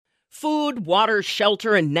Food, water,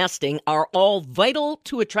 shelter, and nesting are all vital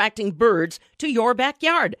to attracting birds to your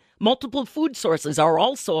backyard. Multiple food sources are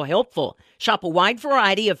also helpful. Shop a wide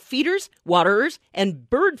variety of feeders, waterers, and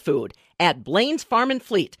bird food at Blaine's Farm and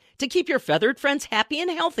Fleet to keep your feathered friends happy and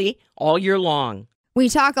healthy all year long. We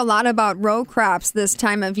talk a lot about row crops this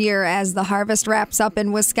time of year as the harvest wraps up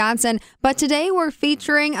in Wisconsin, but today we're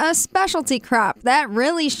featuring a specialty crop that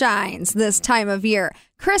really shines this time of year.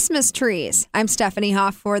 Christmas trees. I'm Stephanie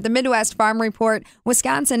Hoff for the Midwest Farm Report.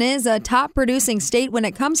 Wisconsin is a top producing state when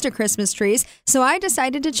it comes to Christmas trees, so I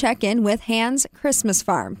decided to check in with Hans Christmas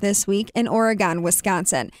Farm this week in Oregon,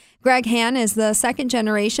 Wisconsin. Greg Hann is the second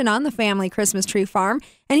generation on the family Christmas tree farm,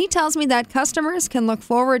 and he tells me that customers can look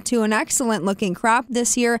forward to an excellent looking crop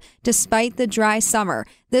this year despite the dry summer.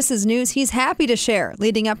 This is news he's happy to share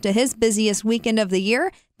leading up to his busiest weekend of the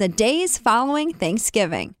year, the days following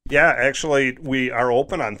Thanksgiving. Yeah, actually, we are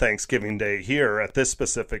open on Thanksgiving Day here at this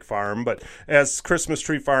specific farm, but as Christmas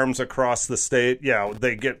tree farms across the state, yeah,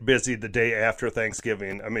 they get busy the day after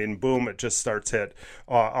Thanksgiving. I mean, boom, it just starts hit.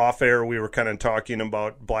 Off air, we were kind of talking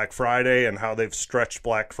about Black Friday and how they've stretched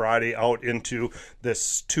Black Friday out into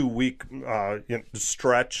this 2-week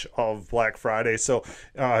stretch of Black Friday. So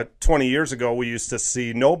 20 years ago, we used to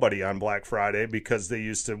see nobody on Black Friday because they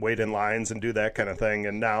used to wait in lines and do that kind of thing.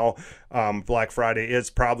 And now Black Friday is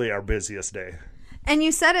probably our busiest day. And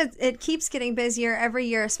you said it keeps getting busier every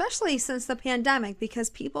year, especially since the pandemic, because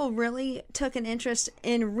people really took an interest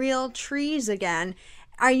in real trees again.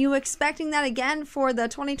 Are you expecting that again for the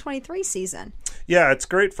 2023 season? Yeah, it's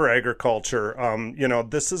great for agriculture.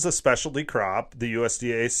 This is a specialty crop. The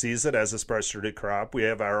USDA sees it as a specialty crop. We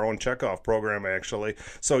have our own checkoff program, actually.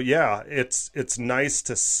 So, yeah, it's nice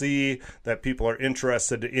to see that people are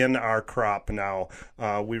interested in our crop now.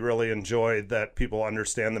 We really enjoy that people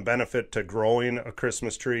understand the benefit to growing a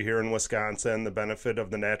Christmas tree here in Wisconsin, the benefit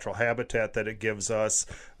of the natural habitat that it gives us.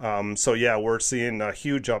 We're seeing a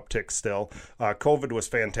huge uptick still. COVID was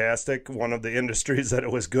fantastic. One of the industries that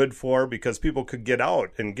it was good for because people could get out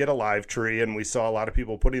and get a live tree, and we saw a lot of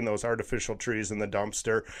people putting those artificial trees in the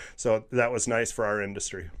dumpster. So that was nice for our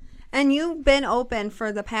industry. And you've been open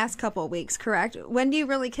for the past couple of weeks, correct? When do you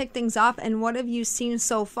really kick things off, and what have you seen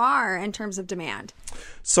so far in terms of demand?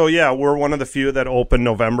 So, yeah, we're one of the few that open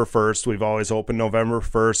November 1st. We've always opened November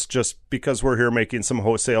 1st just because we're here making some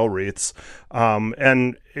wholesale wreaths.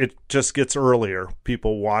 And it just gets earlier.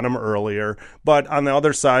 People want them earlier. But on the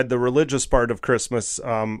other side, the religious part of Christmas,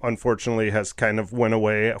 unfortunately, has kind of went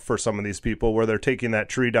away for some of these people where they're taking that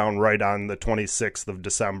tree down right on the 26th of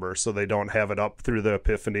December. So they don't have it up through the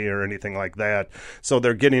Epiphany or anything like that. So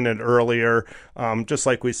they're getting it earlier, just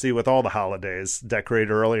like we see with all the holidays. Decorate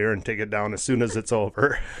earlier and take it down as soon as it's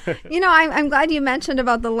over. I'm glad you mentioned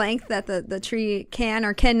about the length that the tree can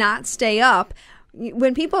or cannot stay up.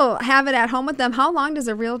 When people have it at home with them, how long does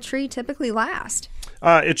a real tree typically last?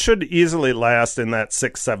 It should easily last in that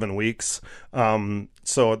 6-7 weeks.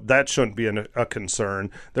 So that shouldn't be a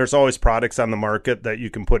concern. There's always products on the market that you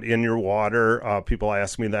can put in your water. People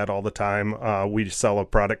ask me that all the time. We sell a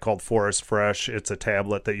product called Forest Fresh. It's a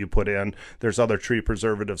tablet that you put in. There's other tree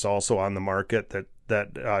preservatives also on the market that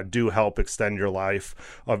do help extend your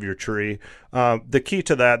life of your tree. The key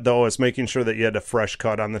to that, though, is making sure that you had a fresh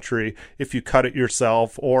cut on the tree. If you cut it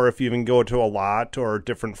yourself, or if you even go to a lot or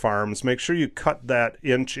different farms, make sure you cut that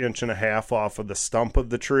inch and a half off of the stump of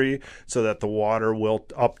the tree so that the water will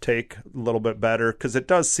uptake a little bit better, because it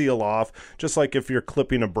does seal off. Just like if you're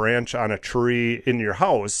clipping a branch on a tree in your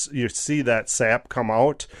house, you see that sap come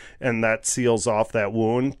out and that seals off that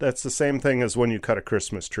wound. That's the same thing as when you cut a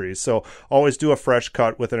Christmas tree. So always do a fresh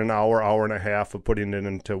cut within an hour and a half of putting it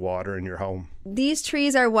into water in your home. These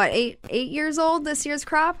trees are what, eight years old, this year's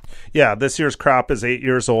crop? Yeah, this year's crop is 8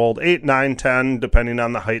 years old, 8, 9, 10, depending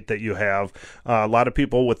on the height that you have. A lot of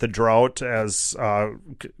people with the drought as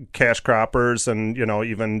cash croppers and,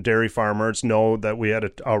 even dairy farmers know that we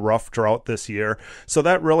had a rough drought this year. So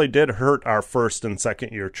that really did hurt our first and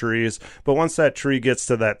second year trees. But once that tree gets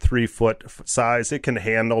to that 3-foot size, it can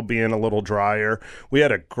handle being a little drier. We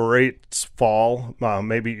had a great fall,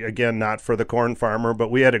 maybe again, not for the corn farmer,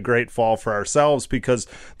 but we had a great fall for ourselves because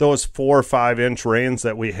those 4 or 5 inch rains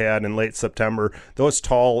that we had in late September, those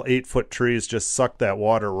tall 8-foot trees just suck that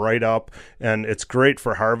water right up. And it's great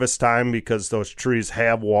for harvest time because those trees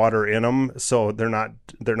have water in them. So they're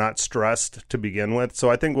not stressed to begin with. So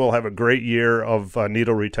I think we'll have a great year of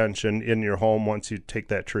needle retention in your home once you take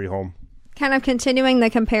that tree home. Kind of continuing the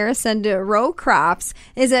comparison to row crops,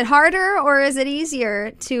 is it harder or is it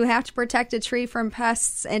easier to have to protect a tree from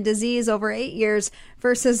pests and disease over 8 years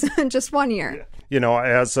versus just 1 year?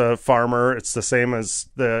 as a farmer, it's the same as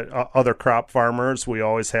the other crop farmers. We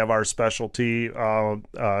always have our specialty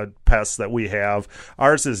pests that we have.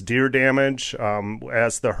 Ours is deer damage.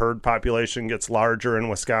 As the herd population gets larger in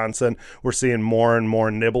Wisconsin, we're seeing more and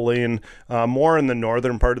more nibbling, more in the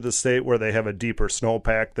northern part of the state where they have a deeper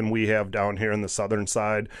snowpack than we have down here in the southern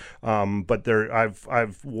side. But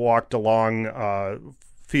I've walked along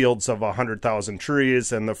fields of 100,000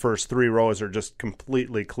 trees, and the first 3 rows are just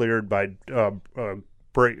completely cleared by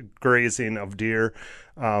grazing of deer.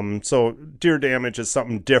 So deer damage is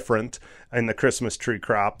something different in the Christmas tree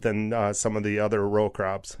crop than some of the other row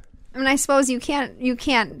crops. And I suppose you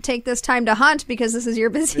can't take this time to hunt because this is your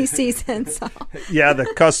busy season. So. Yeah, the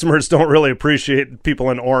customers don't really appreciate people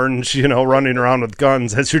in orange, running around with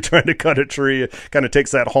guns as you're trying to cut a tree. It kind of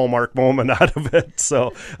takes that hallmark moment out of it.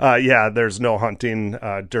 So, there's no hunting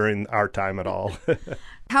during our time at all.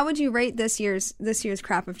 How would you rate this year's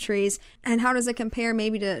crop of trees, and how does it compare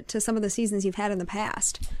maybe to some of the seasons you've had in the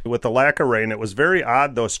past? With the lack of rain, it was very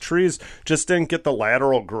odd. Those trees just didn't get the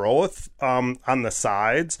lateral growth on the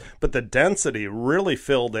sides, but the density really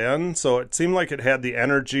filled in. So it seemed like it had the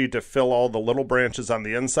energy to fill all the little branches on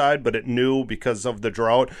the inside, but it knew because of the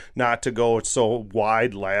drought not to go so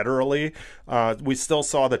wide laterally. We still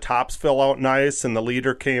saw the tops fill out nice, and the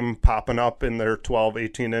leader came popping up in their 12,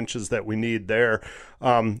 18 inches that we need there.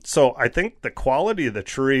 So I think the quality of the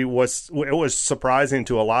tree was surprising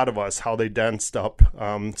to a lot of us how they densed up.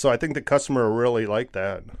 So I think the customer really liked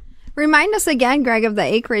that. Remind us again, Greg, of the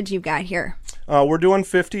acreage you've got here. We're doing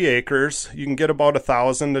 50 acres. You can get about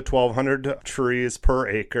 1,000 to 1,200 trees per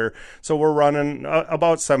acre. So we're running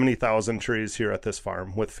about 70,000 trees here at this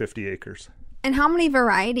farm with 50 acres. And how many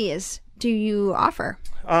varieties do you offer?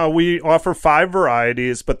 We offer 5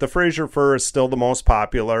 varieties, but the Fraser fir is still the most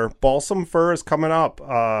popular. Balsam fir is coming up.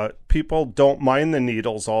 People don't mind the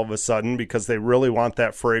needles all of a sudden because they really want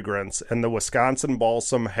that fragrance, and the Wisconsin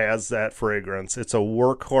balsam has that fragrance. It's a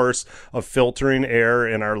workhorse of filtering air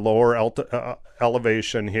in our lower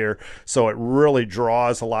elevation here, so it really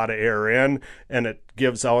draws a lot of air in, and it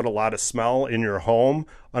gives out a lot of smell in your home.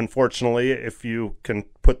 Unfortunately, if you can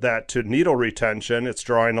put that to needle retention, it's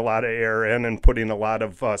drawing a lot of air in and putting a lot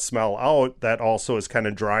of smell out. That also is kind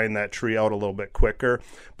of drying that tree out a little bit quicker,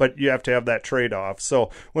 but you have to have that trade-off. So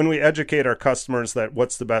when we educate our customers that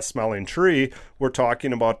what's the best smelling tree, we're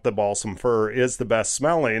talking about the balsam fir is the best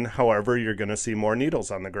smelling. However, you're going to see more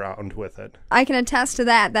needles on the ground with it. I can attest to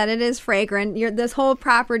that it is fragrant. This whole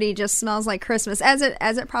property just smells like Christmas, as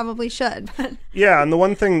it probably should. Yeah, and the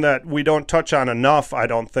one thing that we don't touch on enough, I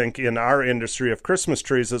don't think, in our industry of Christmas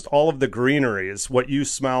trees is all of the greeneries. What you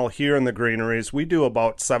smell here in the greeneries, we do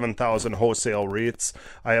about 7,000 wholesale wreaths.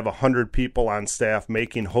 I have 100 people on staff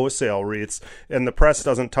making wholesale wreaths, and the press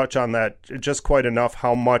doesn't touch on that just quite enough,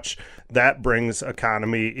 how much that brings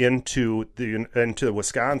economy into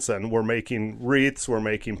Wisconsin. We're making wreaths, we're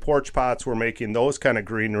making porch pots, we're making those kind of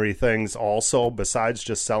greenery things also, besides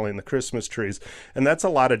just selling the Christmas trees. And that's a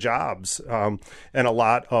lot of jobs and a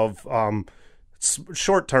lot of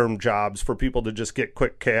short-term jobs for people to just get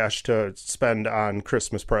quick cash to spend on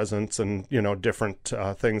Christmas presents and, different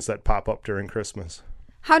things that pop up during Christmas.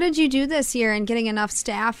 How did you do this year in getting enough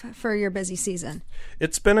staff for your busy season?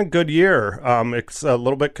 It's been a good year. It's a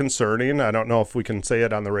little bit concerning. I don't know if we can say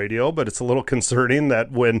it on the radio, but it's a little concerning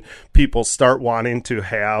that when people start wanting to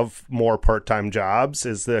have more part-time jobs,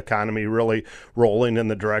 is the economy really rolling in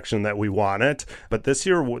the direction that we want it? But this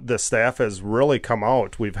year, the staff has really come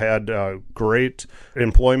out. We've had great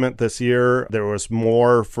employment this year. There was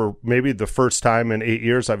more for maybe the first time in 8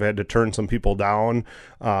 years I've had to turn some people down,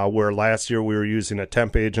 where last year we were using a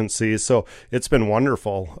temp agency. So it's been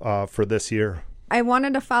wonderful for this year. I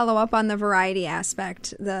wanted to follow up on the variety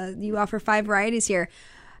aspect. You offer 5 varieties here.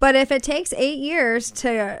 But if it takes 8 years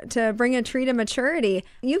to bring a tree to maturity,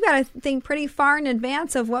 you've got to think pretty far in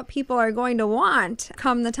advance of what people are going to want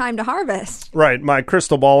come the time to harvest. Right. My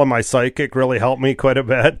crystal ball and my psychic really helped me quite a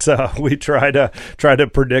bit. We try to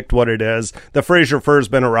predict what it is. The Fraser fir has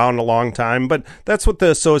been around a long time, but that's what the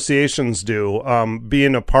associations do.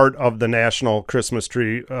 Being a part of the National Christmas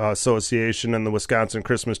Tree Association and the Wisconsin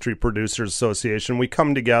Christmas Tree Producers Association, we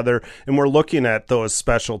come together and we're looking at those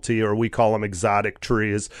specialty, or we call them exotic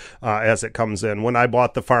trees, as it comes in. When I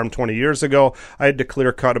bought the farm 20 years ago, I had to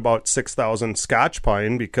clear cut about 6,000 Scotch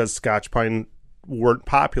pine because Scotch pine weren't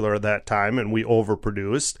popular at that time, and we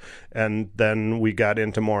overproduced. And then we got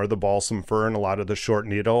into more of the balsam fir and a lot of the short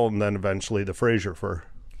needle, and then eventually the Fraser fir.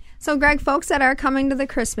 So, Greg, folks that are coming to the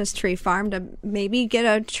Christmas tree farm to maybe get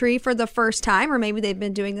a tree for the first time, or maybe they've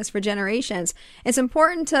been doing this for generations, it's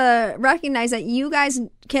important to recognize that you guys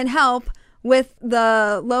can help with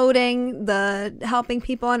the loading, the helping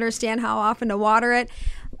people understand how often to water it.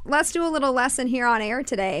 Let's do a little lesson here on air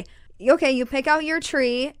today. Okay, you pick out your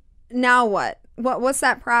tree. Now what? What's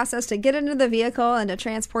that process to get into the vehicle and to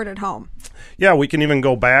transport it home? Yeah, we can even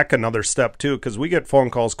go back another step too, because we get phone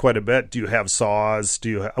calls quite a bit. Do you have saws?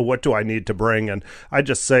 What do I need to bring? And I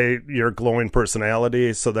just say your glowing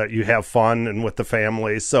personality so that you have fun and with the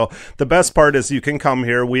family. So the best part is you can come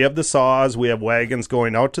here. We have the saws. We have wagons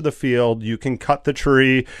going out to the field. You can cut the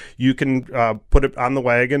tree. You can put it on the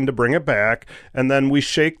wagon to bring it back. And then we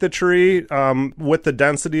shake the tree. With the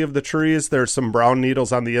density of the trees, there's some brown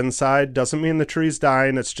needles on the inside. Doesn't mean the tree's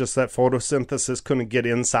dying. It's just that photosynthesis couldn't get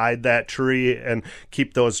inside that tree and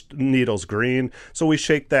keep those needles green. So we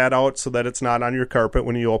shake that out so that it's not on your carpet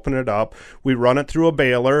when you open it up. We run it through a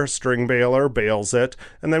baler, string baler, bales it,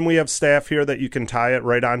 and then we have staff here that you can tie it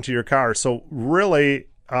right onto your car. So really,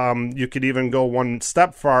 you could even go one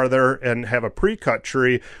step farther and have a pre-cut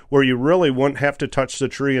tree where you really wouldn't have to touch the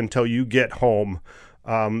tree until you get home.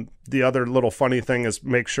 The other little funny thing is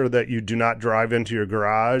make sure that you do not drive into your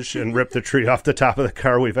garage and rip the tree off the top of the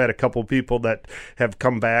car. We've had a couple people that have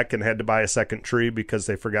come back and had to buy a second tree because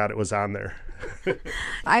they forgot it was on there.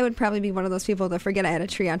 I would probably be one of those people that forget I had a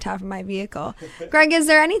tree on top of my vehicle. Greg, is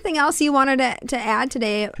there anything else you wanted to add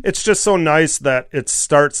today? It's just so nice that it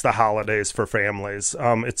starts the holidays for families.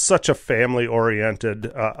 It's such a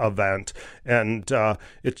family-oriented event, and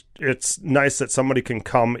it's nice that somebody can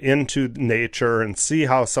come into nature and see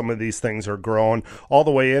how some of these things are grown, all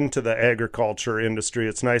the way into the agriculture industry.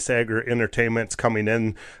 It's nice entertainment's coming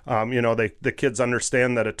in. The kids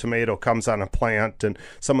understand that a tomato comes on a plant and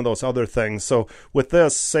some of those other things. So with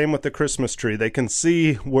this, same with the Christmas tree, they can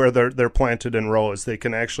see where they're planted in rows. They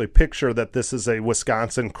can actually picture that this is a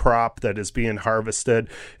Wisconsin crop that is being harvested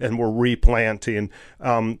and we're replanting.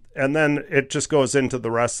 And then it just goes into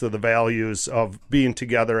the rest of the values of being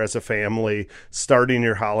together as a family, starting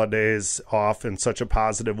your holidays off in such a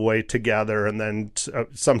positive way together, and then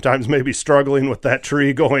sometimes maybe struggling with that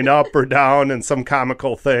tree going up or down and some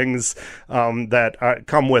comical things that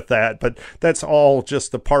come with that. But that's all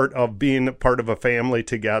just a part of being a part of a family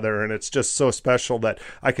together, and it's just so special that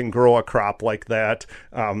I can grow a crop like that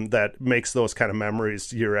that makes those kind of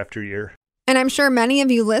memories year after year. And I'm sure many of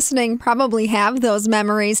you listening probably have those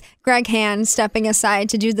memories. Greg Hand stepping aside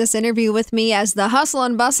to do this interview with me as the hustle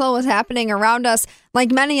and bustle was happening around us.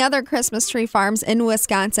 Like many other Christmas tree farms in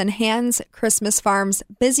Wisconsin, Hand's Christmas Farm's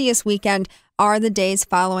busiest weekend are the days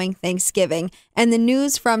following Thanksgiving. And the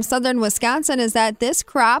news from southern Wisconsin is that this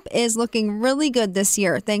crop is looking really good this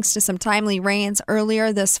year, thanks to some timely rains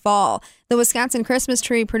earlier this fall. The Wisconsin Christmas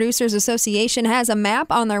Tree Producers Association has a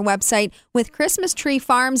map on their website with Christmas tree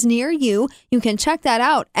farms near you. You can check that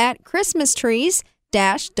out at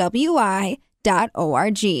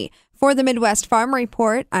christmastrees-wi.org. For the Midwest Farm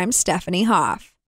Report, I'm Stephanie Hoff.